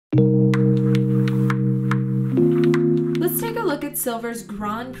at Silver's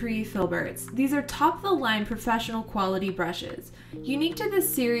Grand Prix Filberts. These are top-of-the-line professional quality brushes. Unique to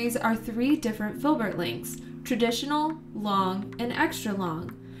this series are 3 different filbert lengths: traditional, long, and extra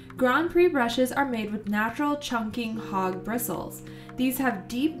long. Grand Prix brushes are made with natural chunking hog bristles. These have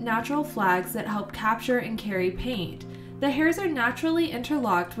deep natural flags that help capture and carry paint. The hairs are naturally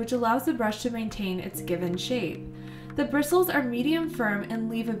interlocked, which allows the brush to maintain its given shape. The bristles are medium firm and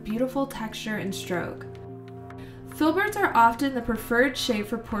leave a beautiful texture and stroke. Filberts are often the preferred shape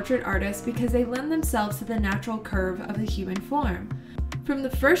for portrait artists because they lend themselves to the natural curve of the human form. From the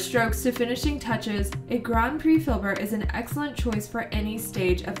first strokes to finishing touches, a Grand Prix Filbert is an excellent choice for any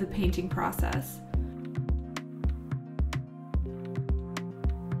stage of the painting process.